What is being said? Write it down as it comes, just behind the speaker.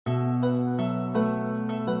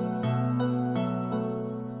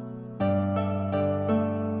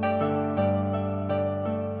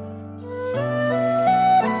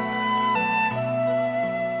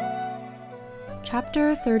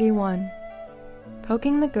Chapter 31.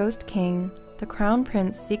 Poking the Ghost King, the Crown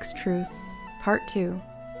Prince Seeks Truth, Part 2.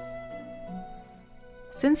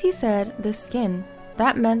 Since he said, this skin,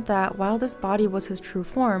 that meant that while this body was his true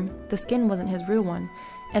form, the skin wasn't his real one,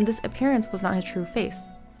 and this appearance was not his true face.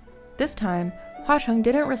 This time, Hua Cheng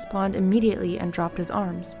didn't respond immediately and dropped his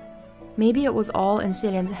arms. Maybe it was all in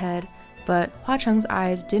Xielian's head, but Hua Cheng's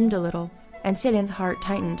eyes dimmed a little, and Xielian's heart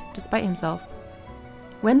tightened despite himself.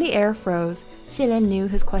 When the air froze, Xielian knew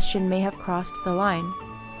his question may have crossed the line.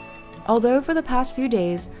 Although for the past few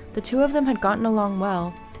days, the two of them had gotten along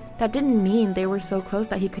well, that didn't mean they were so close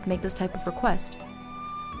that he could make this type of request.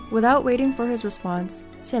 Without waiting for his response,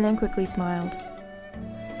 Xielian quickly smiled.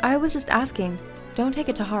 I was just asking, don't take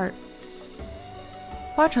it to heart.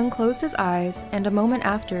 Hua Cheng closed his eyes, and a moment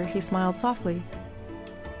after, he smiled softly.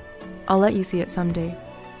 I'll let you see it someday,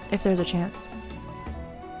 if there's a chance.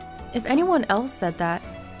 If anyone else said that,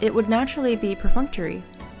 it would naturally be perfunctory.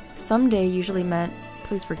 Someday usually meant,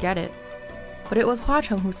 please forget it. But it was Hua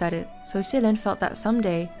Cheng who said it, so Xielian felt that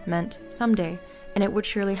someday meant someday, and it would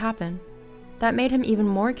surely happen. That made him even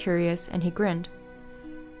more curious, and he grinned.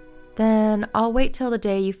 Then I'll wait till the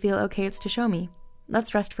day you feel okay to show me.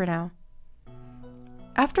 Let's rest for now.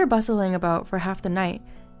 After bustling about for half the night,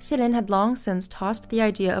 Xielian had long since tossed the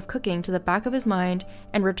idea of cooking to the back of his mind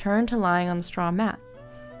and returned to lying on the straw mat.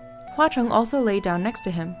 Hua Cheng also lay down next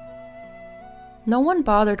to him. No one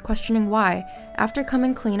bothered questioning why, after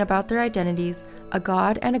coming clean about their identities, a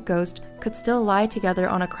god and a ghost could still lie together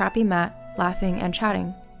on a crappy mat, laughing and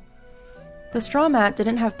chatting. The straw mat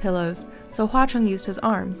didn't have pillows, so Hua Cheng used his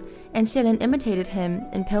arms, and Xielian imitated him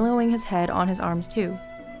in pillowing his head on his arms too.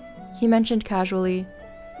 He mentioned casually,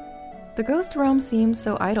 "The ghost realm seems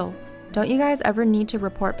so idle. Don't you guys ever need to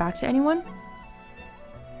report back to anyone?"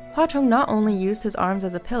 Hua Cheng not only used his arms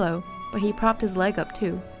as a pillow, but he propped his leg up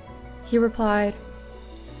too. He replied,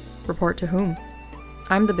 "Report to whom?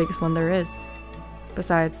 I'm the biggest one there is.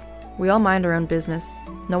 Besides, we all mind our own business.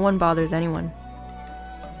 No one bothers anyone."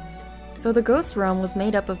 So the ghost realm was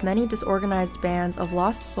made up of many disorganized bands of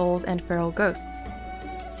lost souls and feral ghosts.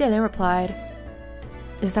 Xielian replied,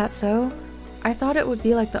 "Is that so? I thought it would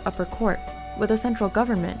be like the upper court, with a central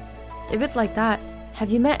government. If it's like that, have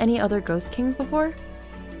you met any other ghost kings before?"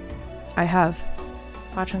 "I have,"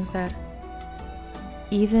 Hua Cheng said.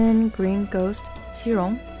 "Even green ghost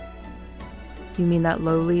Xirong?" "You mean that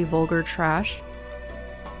lowly, vulgar trash?"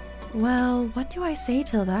 Well, what do I say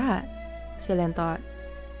to that? Xielian thought.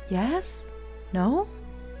 Yes? No?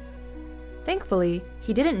 Thankfully,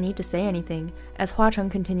 he didn't need to say anything, as Hua Cheng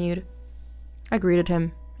continued. "I greeted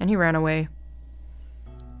him, and he ran away."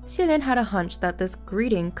 Xielian had a hunch that this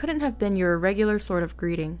greeting couldn't have been your regular sort of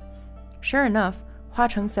greeting. Sure enough, Hua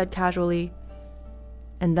Cheng said casually,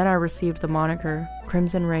 "And then I received the moniker,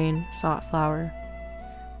 Crimson Rain, Sought Flower."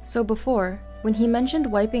 So before, when he mentioned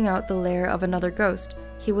wiping out the lair of another ghost,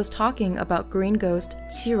 he was talking about green ghost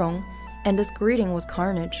Qirong, and this greeting was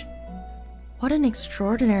carnage. What an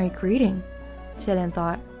extraordinary greeting, Xielian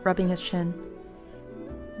thought, rubbing his chin.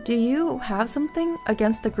 "Do you have something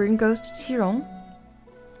against the green ghost Qirong?"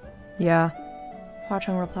 "Yeah," Hua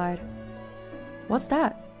Cheng replied. "What's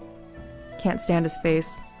that?" "Can't stand his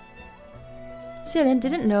face." Xielian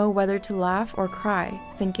didn't know whether to laugh or cry,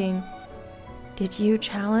 thinking, did you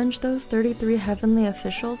challenge those 33 heavenly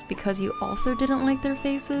officials because you also didn't like their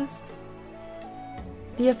faces?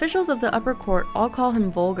 The officials of the upper court all call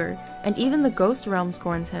him vulgar, and even the ghost realm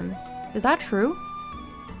scorns him. Is that true?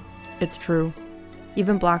 "It's true.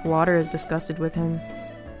 Even Black Water is disgusted with him,"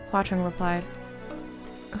 Hua Cheng replied.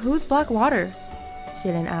 "Who's Black Water?"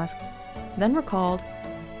 Xielian asked, then recalled,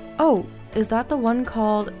 "Oh, is that the one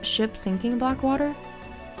called Ship Sinking Blackwater?"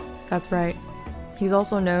 "That's right. He's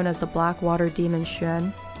also known as the Blackwater Demon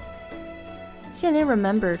Xuan." Xielian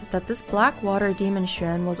remembered that this Blackwater Demon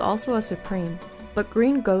Xuan was also a supreme, but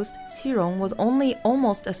green ghost Qirong was only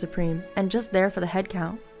almost a supreme and just there for the head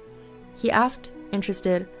count. He asked,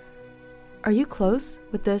 interested, "Are you close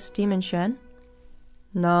with this Demon Xuan?"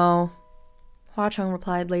 "No," Hua Cheng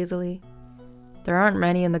replied lazily. "There aren't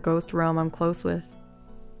many in the ghost realm I'm close with."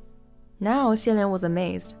 Now Xielian was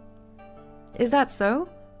amazed. "Is that so?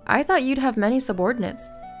 I thought you'd have many subordinates.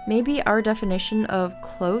 Maybe our definition of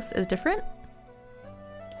close is different?"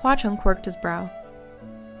 Hua Cheng quirked his brow.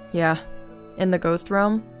 "Yeah, in the ghost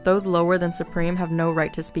realm, those lower than supreme have no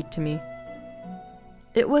right to speak to me."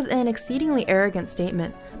 It was an exceedingly arrogant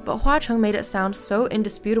statement, but Hua Cheng made it sound so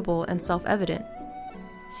indisputable and self-evident.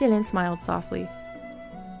 Xielian smiled softly.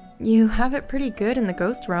 "You have it pretty good in the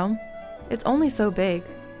ghost realm. It's only so big.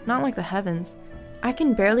 Not like the heavens. I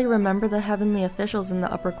can barely remember the heavenly officials in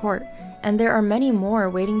the upper court, and there are many more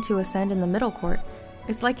waiting to ascend in the middle court,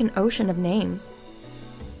 It's like an ocean of names.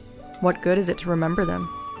 What good is it to remember them?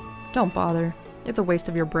 Don't bother. It's a waste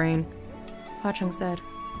of your brain, Hua Cheng said.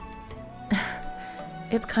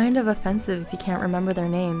 It's kind of offensive if you can't remember their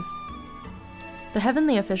names. The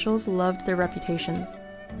heavenly officials loved their reputations.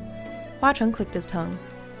 Hua Cheng clicked his tongue.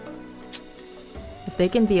 If they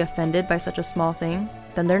can be offended by such a small thing,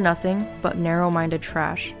 then they're nothing but narrow-minded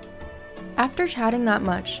trash. After chatting that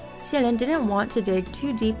much, Xielian didn't want to dig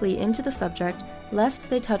too deeply into the subject lest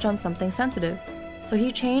they touch on something sensitive, so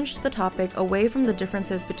he changed the topic away from the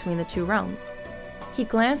differences between the two realms. He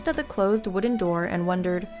glanced at the closed wooden door and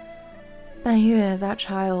wondered, Banyue, that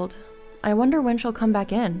child, I wonder when she'll come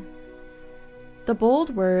back in. The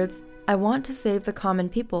bold words, I want to save the common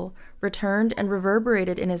people, returned and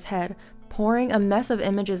reverberated in his head, pouring a mess of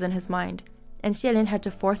images in his mind, and Xielian had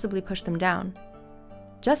to forcibly push them down.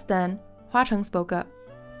 Just then, Hua Cheng spoke up.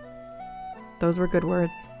 Those were good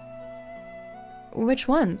words. Which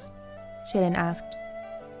ones? Xielian asked.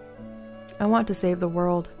 I want to save the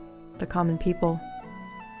world, the common people,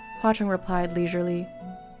 Hua Cheng replied leisurely.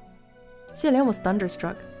 Xielian was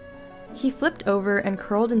thunderstruck. He flipped over and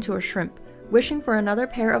curled into a shrimp, wishing for another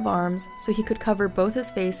pair of arms so he could cover both his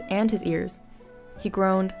face and his ears. He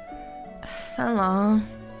groaned, Sanlang.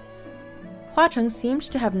 Hua Cheng seemed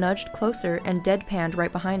to have nudged closer and deadpanned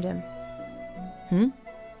right behind him.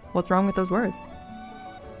 What's wrong with those words?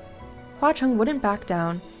 Hua Cheng wouldn't back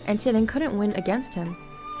down, and Xielian couldn't win against him,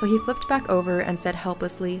 so he flipped back over and said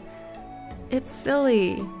helplessly, It's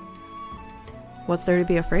silly. What's there to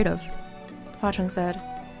be afraid of? Hua Cheng said.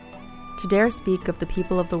 To dare speak of the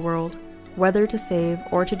people of the world, whether to save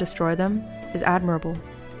or to destroy them, is admirable.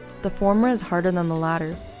 The former is harder than the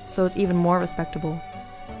latter, so it's even more respectable.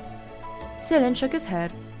 Xielian shook his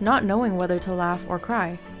head, not knowing whether to laugh or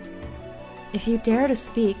cry. If you dare to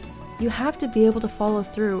speak, you have to be able to follow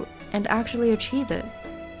through and actually achieve it.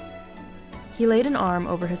 He laid an arm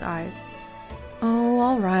over his eyes. Oh,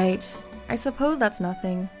 all right. I suppose that's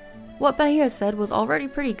nothing. What Banyue said was already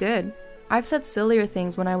pretty good. I've said sillier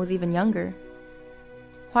things when I was even younger.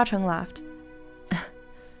 Hua Cheng laughed.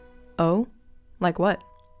 Oh? Like what?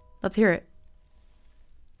 Let's hear it.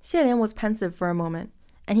 Xielian was pensive for a moment,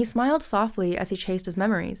 and he smiled softly as he chased his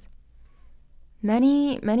memories.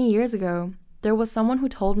 Many, many years ago, there was someone who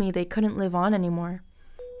told me they couldn't live on anymore.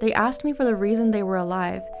 They asked me for the reason they were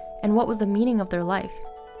alive and what was the meaning of their life.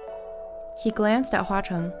 He glanced at Hua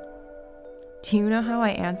Cheng. Do you know how I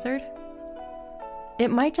answered? It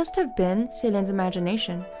might just have been Xielian's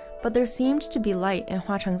imagination, but there seemed to be light in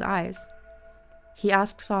Hua Cheng's eyes. He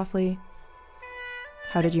asked softly,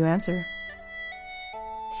 How did you answer?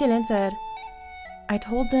 Xielian said, I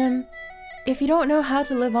told them, if you don't know how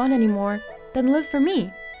to live on anymore, then live for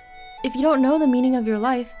me. If you don't know the meaning of your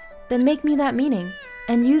life, then make me that meaning,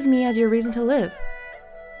 and use me as your reason to live.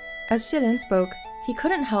 As Xielian spoke, he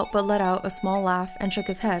couldn't help but let out a small laugh and shook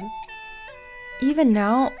his head. Even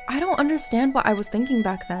now, I don't understand what I was thinking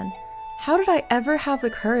back then. How did I ever have the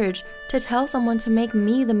courage to tell someone to make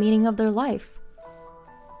me the meaning of their life?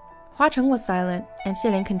 Hua Cheng was silent, and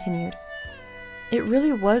Xielian continued. It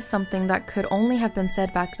really was something that could only have been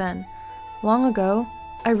said back then. Long ago,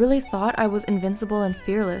 I really thought I was invincible and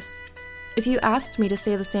fearless. If you asked me to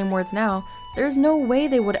say the same words now, there's no way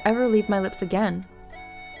they would ever leave my lips again.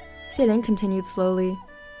 Xielian continued slowly.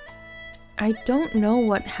 I don't know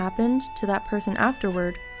what happened to that person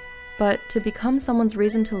afterward, but to become someone's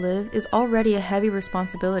reason to live is already a heavy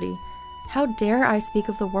responsibility. How dare I speak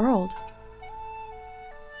of the world?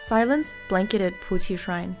 Silence blanketed Puqi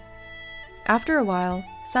Shrine. After a while,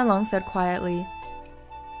 Sanlang said quietly,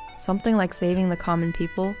 Something like saving the common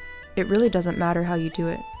people, it really doesn't matter how you do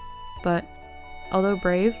it. But, although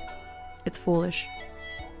brave, it's foolish.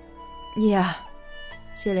 Yeah,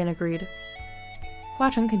 Xielian agreed.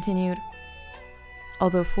 Hua Cheng continued,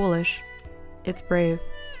 Although foolish, it's brave.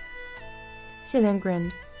 Xielian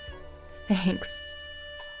grinned. Thanks.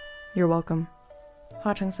 You're welcome,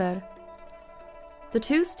 Hua Cheng said. The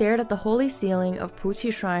two stared at the holy ceiling of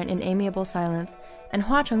Puqi Shrine in amiable silence, and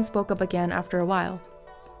Hua Cheng spoke up again after a while.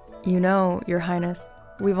 You know, Your Highness,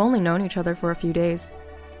 we've only known each other for a few days.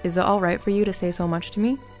 Is it all right for you to say so much to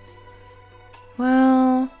me?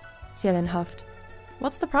 Well, Xielian huffed.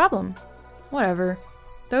 What's the problem? Whatever.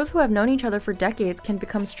 Those who have known each other for decades can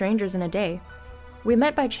become strangers in a day. We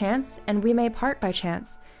met by chance, and we may part by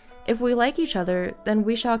chance. If we like each other, then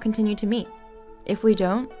we shall continue to meet. If we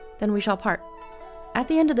don't, then we shall part. At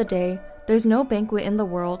the end of the day, there's no banquet in the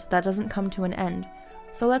world that doesn't come to an end.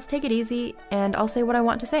 So let's take it easy, and I'll say what I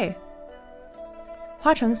want to say.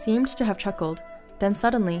 Hua Cheng seemed to have chuckled. Then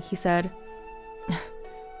suddenly he said,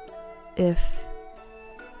 If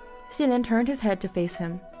Xielian turned his head to face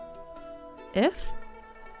him. If?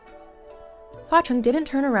 Hua Cheng didn't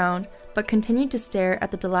turn around, but continued to stare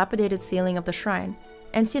at the dilapidated ceiling of the shrine,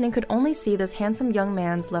 and Xielian could only see this handsome young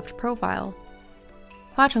man's left profile.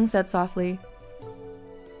 Hua Cheng said softly,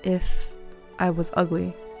 "If I was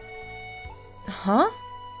ugly." Huh?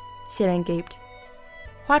 Xielian gaped.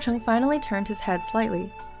 Hua Cheng finally turned his head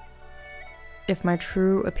slightly. "If my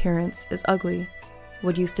true appearance is ugly,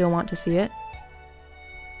 would you still want to see it?"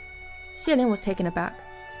 Xielian was taken aback.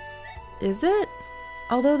 "Is it?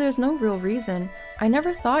 Although there's no real reason, I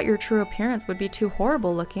never thought your true appearance would be too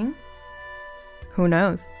horrible looking." "Who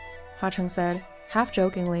knows?" Hua Cheng said, half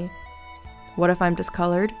jokingly. "What if I'm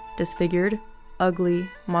discolored, disfigured, ugly,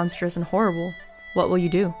 monstrous, and horrible? What will you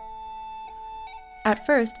do?" At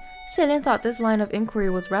first, Xielian thought this line of inquiry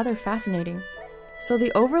was rather fascinating. So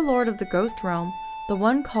the overlord of the ghost realm, the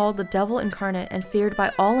one called the devil incarnate and feared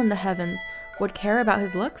by all in the heavens, would care about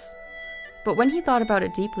his looks? But when he thought about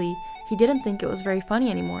it deeply, he didn't think it was very funny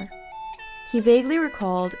anymore. He vaguely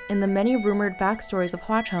recalled, in the many rumored backstories of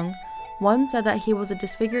Hua Cheng, one said that he was a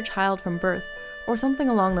disfigured child from birth, or something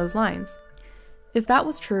along those lines. If that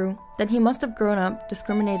was true, then he must have grown up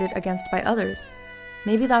discriminated against by others.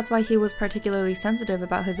 Maybe that's why he was particularly sensitive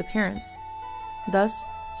about his appearance. Thus,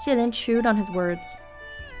 Xielian chewed on his words.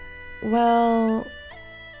 "Well..."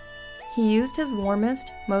 He used his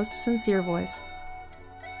warmest, most sincere voice.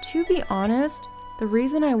 "To be honest, the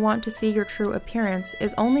reason I want to see your true appearance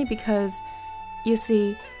is only because, you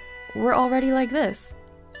see, we're already like this."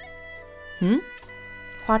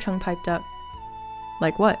 Hua Cheng piped up.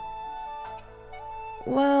 "Like what?"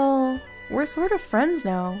 "Well, we're sort of friends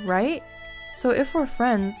now, right? So if we're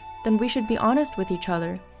friends, then we should be honest with each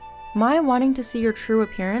other. My wanting to see your true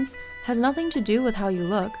appearance has nothing to do with how you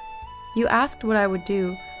look. You asked what I would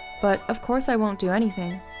do, but of course I won't do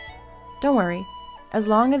anything. Don't worry, as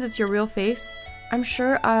long as it's your real face, I'm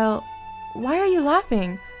sure I'll..." "Why are you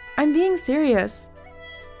laughing? I'm being serious."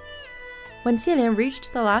 When Xielian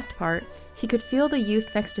reached the last part, he could feel the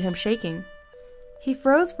youth next to him shaking. He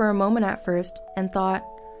froze for a moment at first and thought,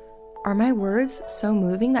 "Are my words so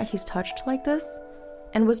moving that he's touched like this?"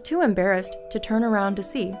 and was too embarrassed to turn around to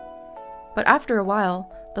see. But after a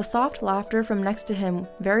while, the soft laughter from next to him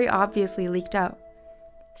very obviously leaked out.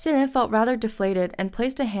 Xielian felt rather deflated and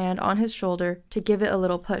placed a hand on his shoulder to give it a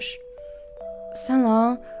little push.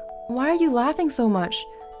 "Sanlang, why are you laughing so much?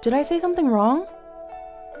 Did I say something wrong?"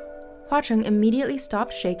 Hua Cheng immediately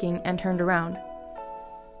stopped shaking and turned around.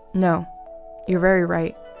 "No, you're very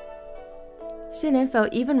right." Xielian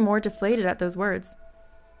felt even more deflated at those words.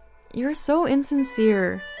 "You're so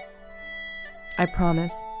insincere." "I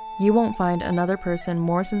promise, you won't find another person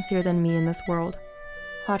more sincere than me in this world,"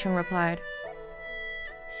 Hua Cheng replied.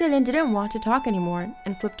 Xielian didn't want to talk anymore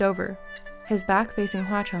and flipped over, his back facing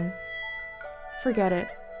Hua Cheng. "Forget it.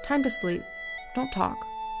 Time to sleep. Don't talk."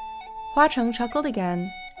 Hua Cheng chuckled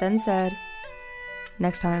again, then said,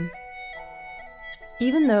 "Next time."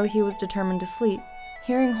 Even though he was determined to sleep,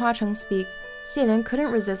 hearing Hua Cheng speak, Xielian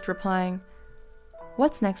couldn't resist replying,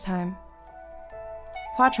 "What's next time?"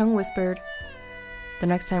 Hua Cheng whispered, "The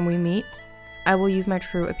next time we meet, I will use my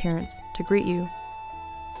true appearance to greet you."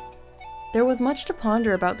 There was much to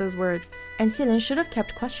ponder about those words, and Xielian should have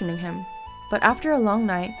kept questioning him. But after a long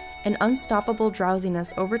night, an unstoppable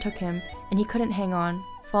drowsiness overtook him, and he couldn't hang on,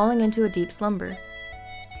 falling into a deep slumber.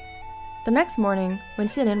 The next morning, when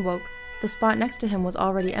Xielian woke, the spot next to him was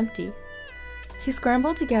already empty. He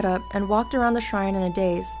scrambled to get up and walked around the shrine in a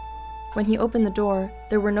daze. When he opened the door,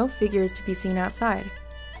 there were no figures to be seen outside.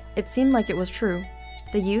 It seemed like it was true.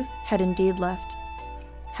 The youth had indeed left.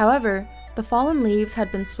 However, the fallen leaves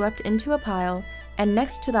had been swept into a pile, and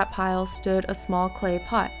next to that pile stood a small clay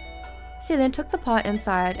pot. Xielian took the pot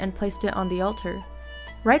inside and placed it on the altar.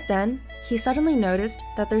 Right then, he suddenly noticed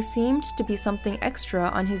that there seemed to be something extra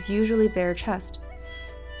on his usually bare chest.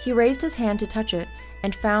 He raised his hand to touch it,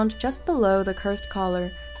 and found just below the cursed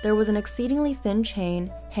collar there was an exceedingly thin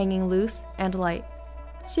chain hanging loose and light.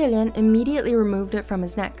 Xielian immediately removed it from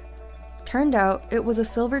his neck. Turned out it was a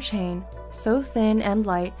silver chain, so thin and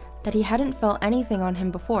light that he hadn't felt anything on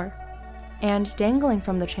him before. And dangling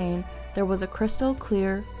from the chain, there was a crystal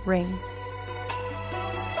clear ring.